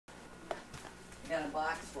Got a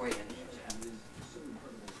box for you.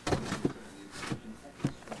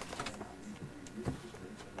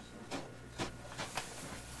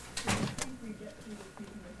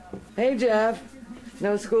 Hey, Jeff.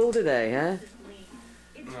 No school today, huh?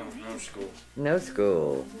 No school. No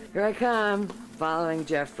school. Here I come, following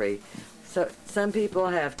Jeffrey. So some people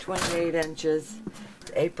have 28 inches.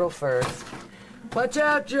 It's April 1st. Watch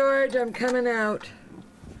out, George. I'm coming out.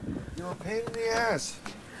 You're a pain in the ass.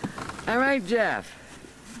 All right, Jeff.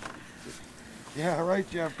 Yeah, all right,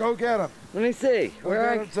 Jeff. Go get him. Let me see. Go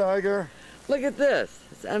get him, Tiger. Look at this.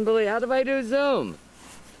 It's unbelievable. How do I do zoom?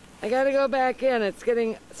 I gotta go back in. It's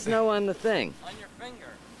getting snow on the thing. On your finger.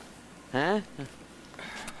 Huh?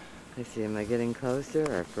 I see. Am I getting closer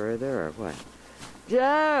or further or what?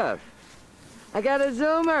 Jeff! I got a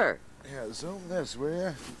zoomer! Yeah, zoom this, will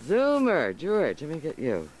you? Zoomer! George, let me get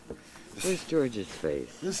you. Where's George's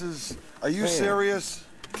face? This is... Are you There. serious?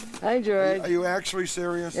 Hi, George. Are you actually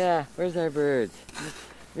serious? Yeah, where's our birds?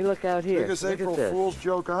 We look out here. Biggest Look April at this. Fool's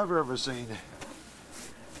joke I've ever seen.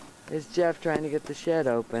 There's Jeff trying to get the shed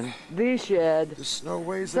open. The shed. The snow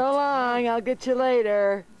weighs... So long. I'll get you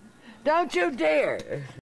later. Don't you dare.